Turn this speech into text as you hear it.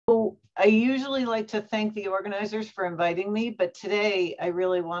I usually like to thank the organizers for inviting me, but today I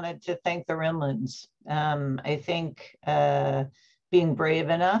really wanted to thank the Rimlands. I think being brave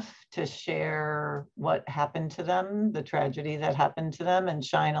enough to share what happened to them, the tragedy that happened to them, and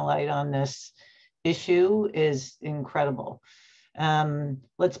shine a light on this issue is incredible.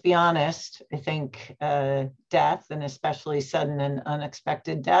 Let's be honest, I think death, and especially sudden and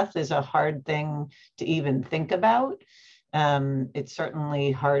unexpected death, is a hard thing to even think about. It's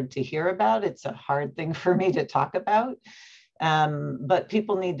certainly hard to hear about. It's a hard thing for me to talk about, but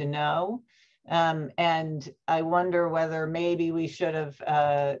people need to know. And I wonder whether maybe we should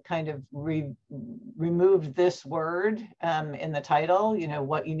have kind of removed this word in the title, you know,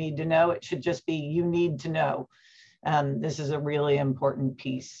 what you need to know. It should just be, you need to know. This is a really important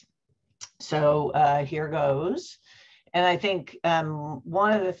piece. So here goes. And I think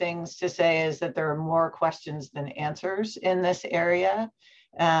one of the things to say is that there are more questions than answers in this area.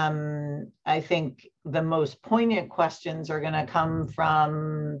 I think the most poignant questions are going to come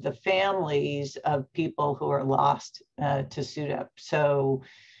from the families of people who are lost to SUDEP. So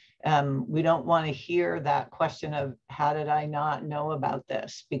we don't want to hear that question of, how did I not know about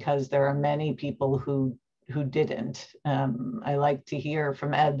this? Because there are many people who didn't. I like to hear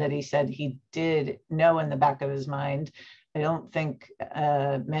from Ed that he said he did know in the back of his mind. I don't think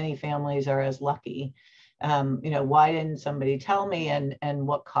many families are as lucky. You know, why didn't somebody tell me, and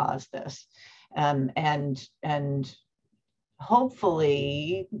what caused this? And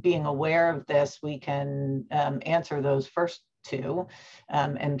hopefully, being aware of this, we can answer those first two,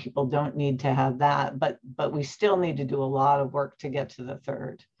 and people don't need to have that, but we still need to do a lot of work to get to the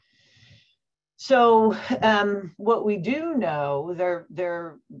third. So what we do know,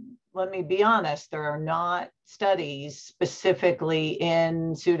 let me be honest, there are not studies specifically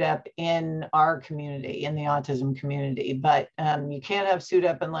in SUDEP in our community, in the autism community, but you can't have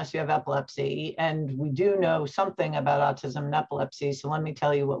SUDEP unless you have epilepsy. And we do know something about autism and epilepsy. So let me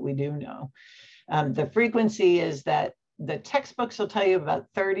tell you what we do know. The frequency is that the textbooks will tell you about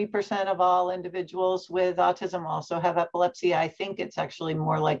 30% of all individuals with autism also have epilepsy. I think it's actually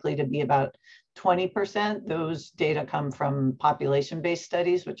more likely to be about 20%. Those data come from population-based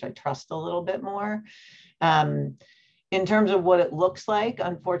studies, which I trust a little bit more. In terms of what it looks like,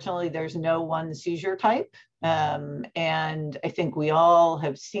 unfortunately, there's no one seizure type. And I think we all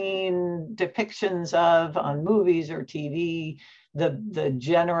have seen depictions of, on movies or TV, the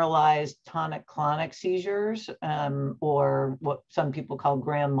generalized tonic-clonic seizures, or what some people call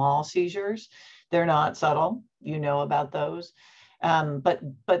grand mal seizures. They're not subtle, you know about those. But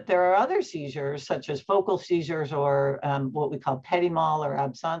there are other seizures, such as focal seizures, or what we call petit mal or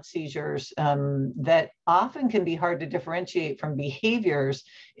absence seizures, that often can be hard to differentiate from behaviors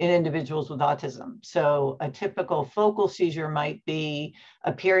in individuals with autism. So a typical focal seizure might be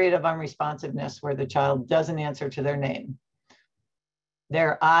a period of unresponsiveness where the child doesn't answer to their name.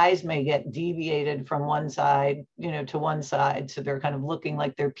 Their eyes may get deviated from one side, you know, to one side. So they're kind of looking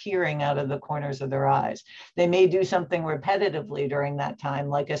like they're peering out of the corners of their eyes. They may do something repetitively during that time,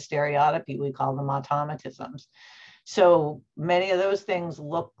 like a stereotypy. We call them automatisms. So many of those things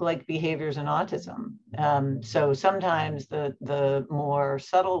look like behaviors in autism. So sometimes the more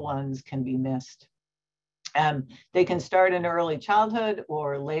subtle ones can be missed. They can start in early childhood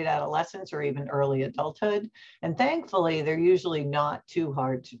or late adolescence or even early adulthood. And thankfully, they're usually not too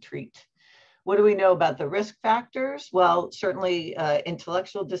hard to treat. What do we know about the risk factors? Well, certainly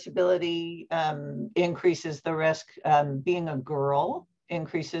intellectual disability increases the risk. Being a girl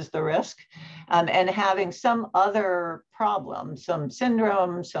increases the risk, and having some other problem, some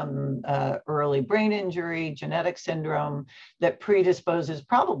syndrome, some early brain injury, genetic syndrome that predisposes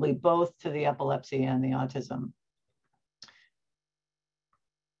probably both to the epilepsy and the autism.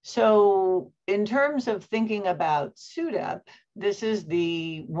 So in terms of thinking about SUDEP, this is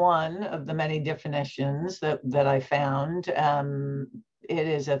the one of the many definitions that I found. It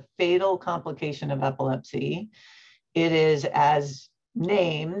is a fatal complication of epilepsy. It is, as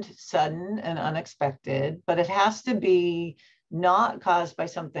named, sudden and unexpected, but it has to be not caused by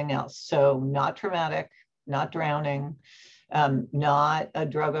something else. So not traumatic, not drowning, not a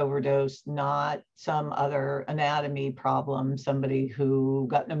drug overdose, not some other anatomy problem, somebody who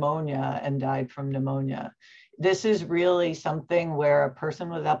got pneumonia and died from pneumonia. This is really something where a person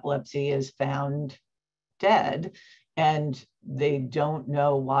with epilepsy is found dead and they don't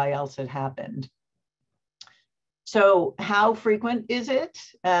know why else it happened. So how frequent is it?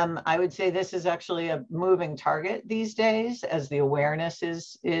 I would say this is actually a moving target these days as the awareness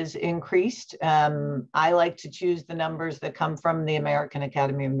is increased. I like to choose the numbers that come from the American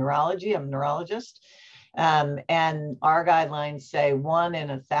Academy of Neurology. I'm a neurologist. And our guidelines say 1 in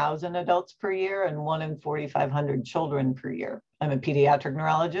 1,000 adults per year and 1 in 4,500 children per year. I'm a pediatric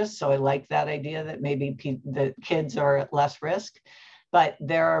neurologist, so I like that idea that maybe the kids are at less risk, but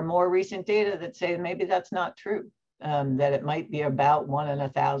there are more recent data that say maybe that's not true. That it might be about 1 in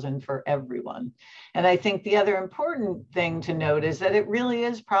 1,000 for everyone. And I think the other important thing to note is that it really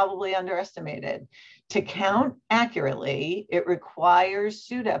is probably underestimated. To count accurately, it requires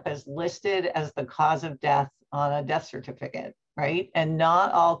SUDEP as listed as the cause of death on a death certificate, right? And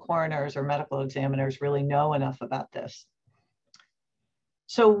not all coroners or medical examiners really know enough about this.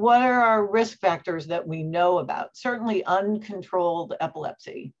 So what are our risk factors that we know about? Certainly uncontrolled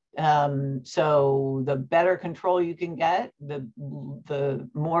epilepsy. So the better control you can get, the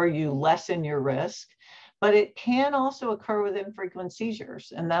more you lessen your risk, but it can also occur with infrequent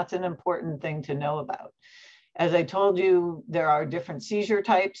seizures, and that's an important thing to know about. As I told you, there are different seizure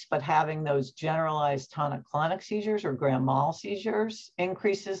types, but having those generalized tonic-clonic seizures or grand mal seizures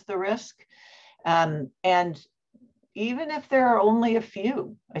increases the risk. And even if there are only a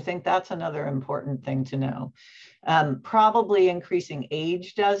few, I think that's another important thing to know. Probably increasing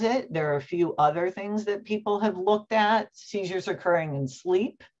age does it. There are a few other things that people have looked at. Seizures occurring in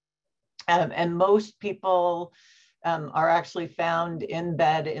sleep. And most people are actually found in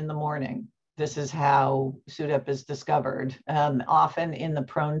bed in the morning. This is how SUDEP is discovered, often in the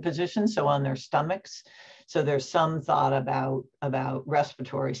prone position, so on their stomachs. So there's some thought about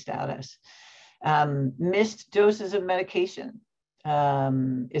respiratory status. Missed doses of medication.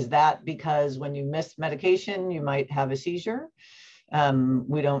 Is that because when you miss medication, you might have a seizure?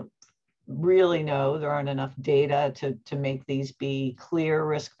 We don't really know. There aren't enough data to make these be clear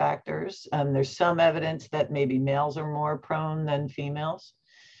risk factors. There's some evidence that maybe males are more prone than females.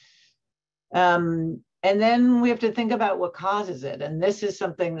 And then we have to think about what causes it. And this is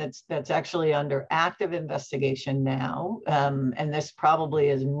something that's actually under active investigation now. And this probably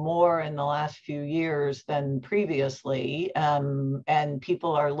is more in the last few years than previously. And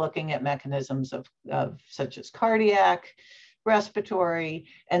people are looking at mechanisms of such as cardiac, respiratory,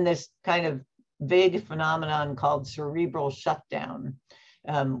 and this kind of vague phenomenon called cerebral shutdown.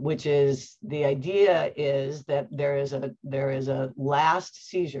 Which is the idea is that there is a last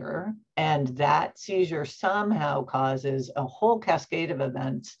seizure, and that seizure somehow causes a whole cascade of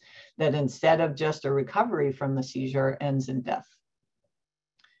events that instead of just a recovery from the seizure ends in death.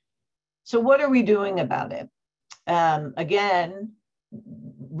 So what are we doing about it? Again,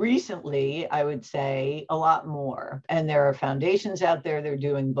 recently, I would say a lot more, and there are foundations out there. They're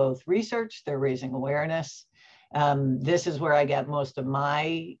doing both research, they're raising awareness. This is where I get most of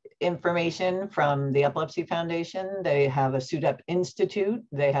my information from the Epilepsy Foundation. They have a SUDEP Institute.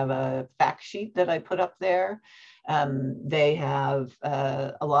 They have a fact sheet that I put up there. They have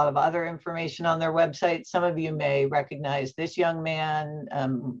a lot of other information on their website. Some of you may recognize this young man,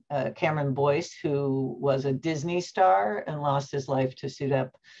 Cameron Boyce, who was a Disney star and lost his life to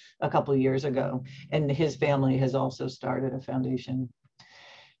SUDEP a couple of years ago. And his family has also started a foundation.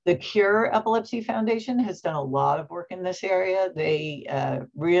 The Cure Epilepsy Foundation has done a lot of work in this area. They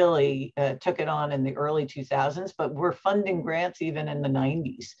really took it on in the early 2000s, but were funding grants even in the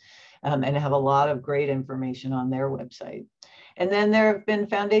 90s and have a lot of great information on their website. And then there have been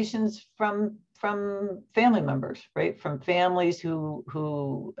foundations from family members, right? From families who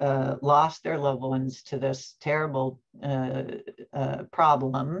lost their loved ones to this terrible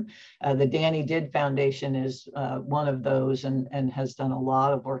problem. The Danny Did Foundation is one of those and has done a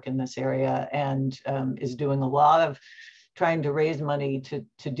lot of work in this area and is doing a lot of trying to raise money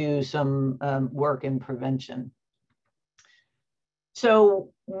to do some work in prevention.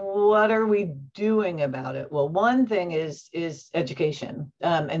 So what are we doing about it? Well, one thing is education.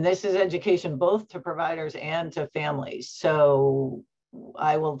 And this is education both to providers and to families. So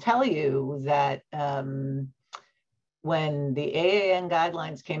I will tell you that when the AAN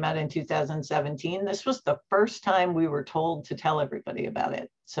guidelines came out in 2017, this was the first time we were told to tell everybody about it.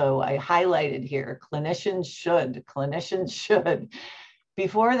 So I highlighted here, clinicians should.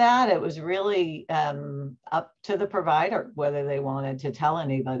 Before that, it was really up to the provider whether they wanted to tell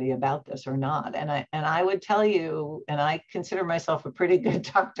anybody about this or not. And I would tell you, and I consider myself a pretty good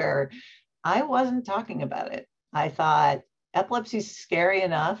doctor, I wasn't talking about it. I thought epilepsy is scary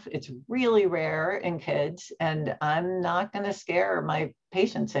enough. It's really rare in kids, and I'm not going to scare my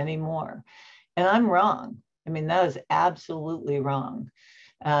patients anymore. And I'm wrong. I mean, that is absolutely wrong.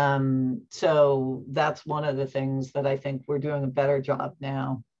 So that's one of the things that I think we're doing a better job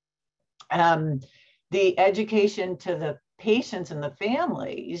now. The education to the patients and the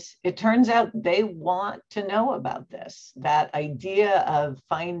families, it turns out they want to know about this. That idea of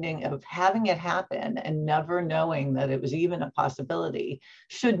having it happen and never knowing that it was even a possibility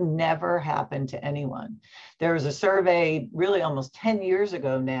should never happen to anyone. There was a survey really almost 10 years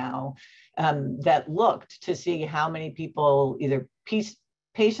ago now that looked to see how many people, either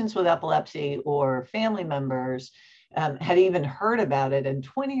patients with epilepsy or family members, had even heard about it, and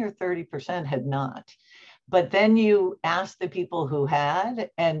 20 or 30% had not. But then you ask the people who had,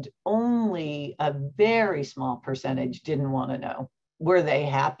 and only a very small percentage didn't want to know. Were they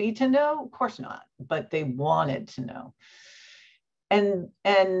happy to know? Of course not, but they wanted to know. And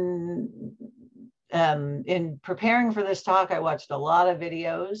in preparing for this talk, I watched a lot of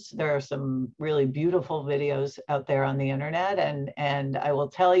videos. There are some really beautiful videos out there on the internet. And I will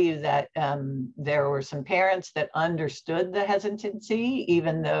tell you that there were some parents that understood the hesitancy,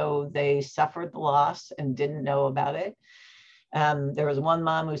 even though they suffered the loss and didn't know about it. There was one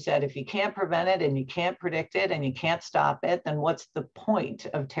mom who said, if you can't prevent it and you can't predict it and you can't stop it, then what's the point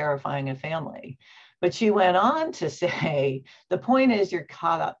of terrifying a family? But she went on to say, the point is you're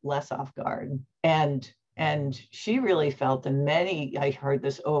caught up less off guard. And she really felt, and I heard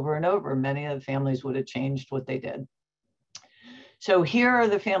this over and over, many of the families would have changed what they did. So here are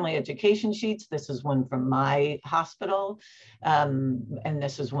the family education sheets. This is one from my hospital. And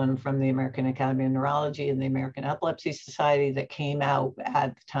this is one from the American Academy of Neurology and the American Epilepsy Society that came out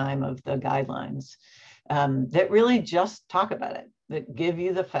at the time of the guidelines that really just talk about it, that give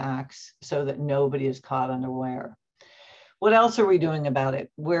you the facts so that nobody is caught unaware. What else are we doing about it?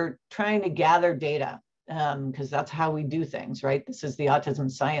 We're trying to gather data because that's how we do things, right? This is the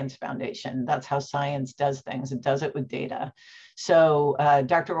Autism Science Foundation. That's how science does things. It does it with data. So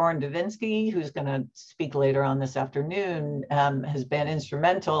Dr. Orrin Devinsky, who's going to speak later on this afternoon, has been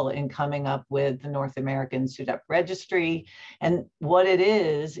instrumental in coming up with the North American SUDEP registry. And what it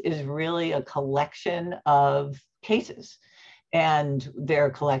is really a collection of cases. And they're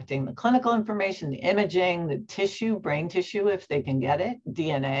collecting the clinical information, the imaging, the tissue, brain tissue, if they can get it,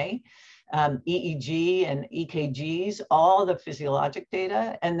 DNA, EEG and EKGs, all the physiologic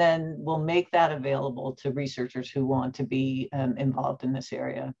data, and then we'll make that available to researchers who want to be involved in this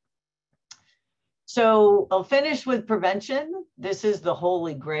area. So I'll finish with prevention. This is the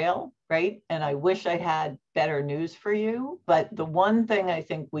holy grail, right? And I wish I had better news for you, but the one thing I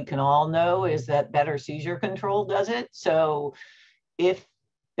think we can all know is that better seizure control does it. So if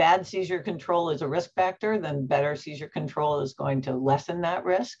bad seizure control is a risk factor, then better seizure control is going to lessen that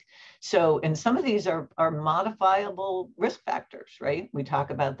risk. So, and some of these are modifiable risk factors, right? We talk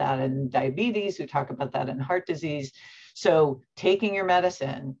about that in diabetes, we talk about that in heart disease. So taking your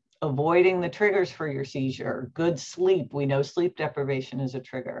medicine, avoiding the triggers for your seizure, good sleep. We know sleep deprivation is a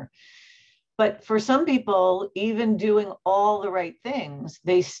trigger. But for some people, even doing all the right things,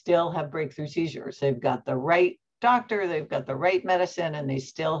 they still have breakthrough seizures. They've got the right doctor, they've got the right medicine, and they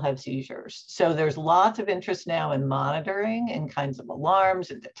still have seizures. So there's lots of interest now in monitoring and kinds of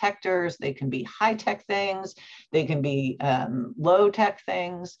alarms and detectors. They can be high-tech things, they can be low-tech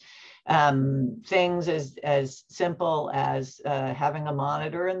things. Things as simple as having a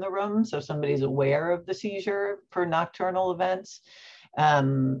monitor in the room so somebody's aware of the seizure for nocturnal events.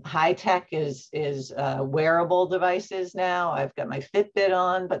 High tech is wearable devices now. I've got my Fitbit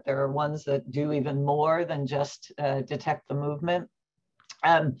on, but there are ones that do even more than just detect the movement.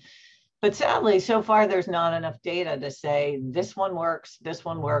 But sadly, so far, there's not enough data to say this one works, this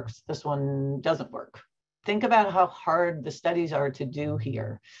one works, this one doesn't work. Think about how hard the studies are to do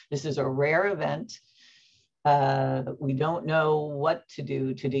here. This is a rare event. We don't know what to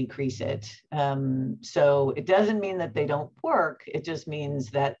do to decrease it. So it doesn't mean that they don't work. It just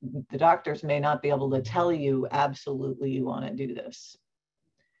means that the doctors may not be able to tell you absolutely you want to do this.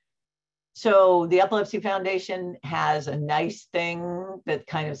 So the Epilepsy Foundation has a nice thing that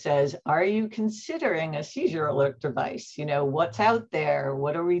kind of says, are you considering a seizure alert device? You know, what's out there?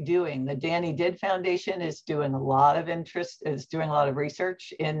 What are we doing? The Danny Did Foundation is doing a lot of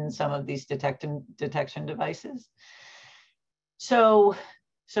research in some of these detection devices. So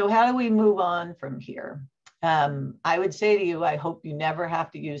how do we move on from here? I would say to you, I hope you never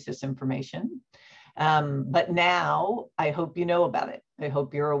have to use this information. But now I hope you know about it. I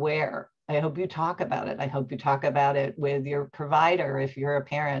hope you're aware. I hope you talk about it. I hope you talk about it with your provider if you're a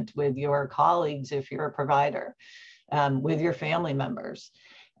parent, with your colleagues if you're a provider, with your family members.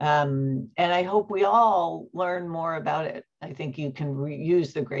 And I hope we all learn more about it. I think you can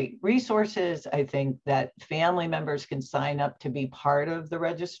use the great resources. I think that family members can sign up to be part of the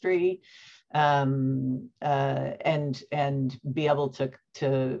registry. and be able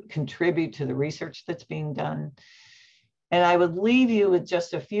to contribute to the research that's being done. And I would leave you with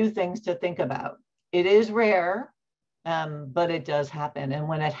just a few things to think about. It is rare, but it does happen. And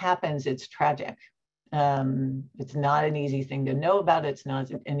when it happens, it's tragic. It's not an easy thing to know about. It's not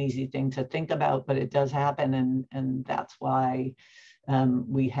an easy thing to think about, but it does happen. And that's why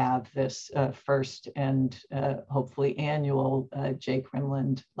we have this first and hopefully annual Jake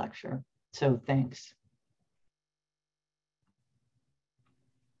Rimland lecture. So thanks.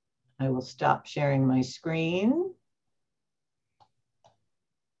 I will stop sharing my screen.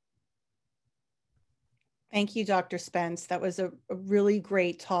 Thank you, Dr. Spence. That was a really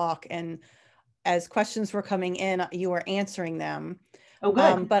great talk. And as questions were coming in, you were answering them. Oh,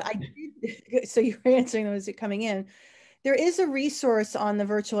 good. But so you were answering them as they're coming in. There is a resource on the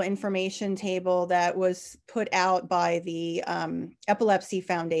virtual information table that was put out by the Epilepsy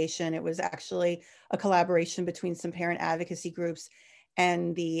Foundation. It was actually a collaboration between some parent advocacy groups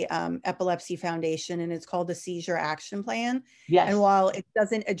and the Epilepsy Foundation, and it's called the Seizure Action Plan. Yes. And while it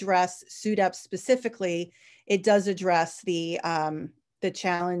doesn't address SUDEP specifically, it does address the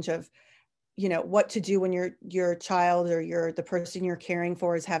challenge of, you know, what to do when your child or the person you're caring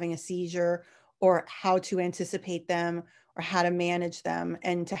for is having a seizure, or how to anticipate them or how to manage them,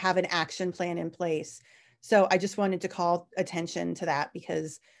 and to have an action plan in place. So I just wanted to call attention to that,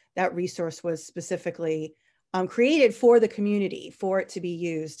 because that resource was specifically created for the community, for it to be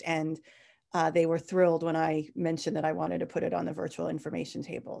used. And they were thrilled when I mentioned that I wanted to put it on the virtual information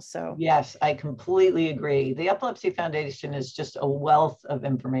table. So yes, I completely agree. The Epilepsy Foundation is just a wealth of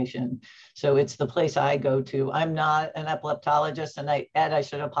information. So it's the place I go to. I'm not an epileptologist, and Ed, I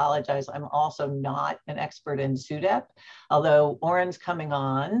should apologize. I'm also not an expert in SUDEP, although Oren's coming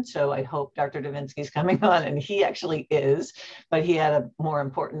on. So I hope Dr. Davinsky's coming on, and he actually is, but he had a more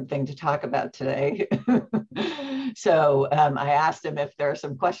important thing to talk about today. So I asked him if there are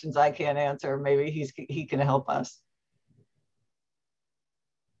some questions I can't answer, maybe he can help us.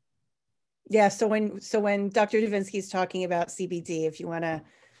 Yeah, so when Dr. Davinsky is talking about CBD, if you want to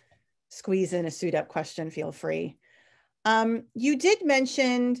squeeze in a SUDEP question, feel free. You did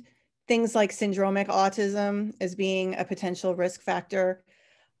mention things like syndromic autism as being a potential risk factor.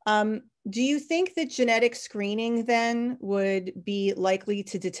 Do you think that genetic screening then would be likely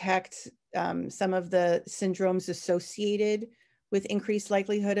to detect some of the syndromes associated with increased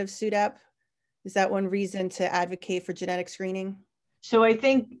likelihood of SUDEP? Is that one reason to advocate for genetic screening? So I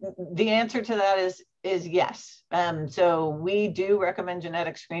think the answer to that is yes. So we do recommend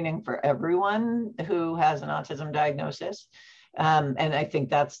genetic screening for everyone who has an autism diagnosis. And I think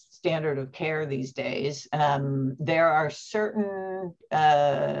that's standard of care these days. There are certain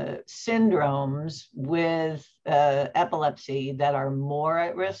syndromes with epilepsy that are more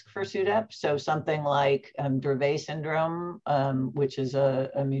at risk for SUDEP. So something like Dravet syndrome, which is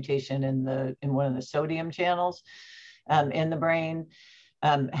a mutation in one of the sodium channels in the brain,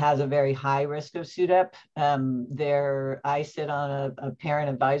 has a very high risk of SUDEP. I sit on a parent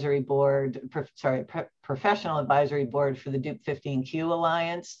advisory board, professional advisory board for the DUP15Q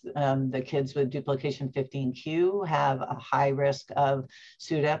Alliance. The kids with duplication 15Q have a high risk of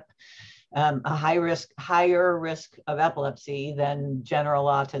SUDEP, higher risk of epilepsy than general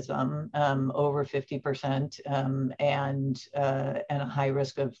autism, over 50%, and a high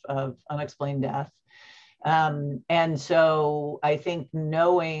risk of unexplained death. And so I think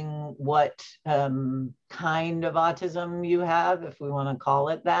knowing what kind of autism you have, if we want to call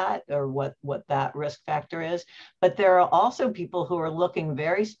it that, or what that risk factor is. But there are also people who are looking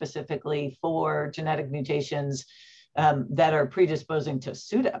very specifically for genetic mutations that are predisposing to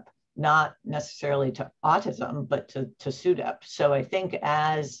SUDEP, not necessarily to autism, but to SUDEP. So I think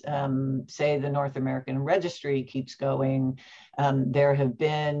as, say, the North American registry keeps going, there have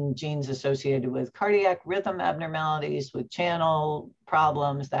been genes associated with cardiac rhythm abnormalities, with channel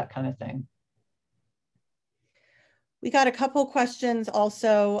problems, that kind of thing. We got a couple questions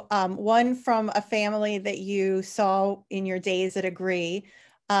also, one from a family that you saw in your days at Agree,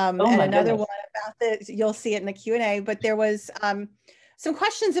 and another one about this, you'll see it in the Q&A, but there was some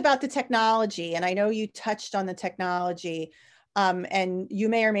questions about the technology, and I know you touched on the technology, and you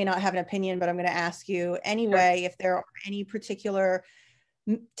may or may not have an opinion, but I'm going to ask you anyway, sure, if there are any particular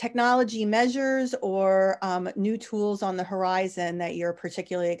technology measures or new tools on the horizon that you're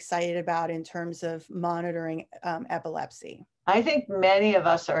particularly excited about in terms of monitoring epilepsy. I think many of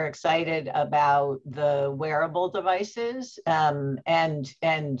us are excited about the wearable devices.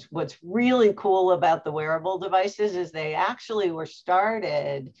 And what's really cool about the wearable devices is they actually were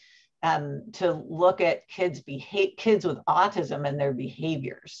started to look at kids with autism and their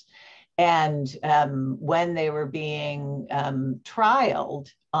behaviors. And when they were being trialed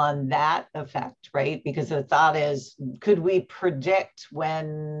on that effect, right? Because the thought is, could we predict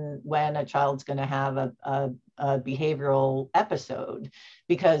when a child's going to have a behavioral episode?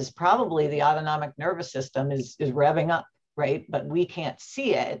 Because probably the autonomic nervous system is revving up, right? But we can't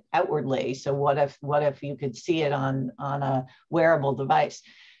see it outwardly. So what if you could see it on a wearable device?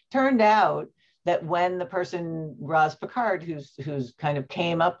 Turned out that when the person, Roz Picard, who's kind of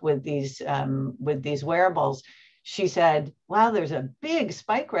came up with these wearables, she said, wow, there's a big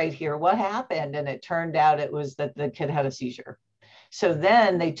spike right here. What happened? And it turned out it was that the kid had a seizure. So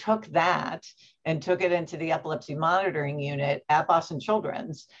then they took that and took it into the epilepsy monitoring unit at Boston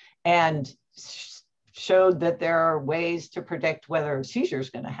Children's and showed that there are ways to predict whether a seizure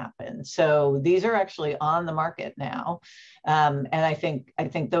is going to happen. So these are actually on the market now. And I think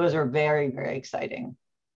those are very, very exciting.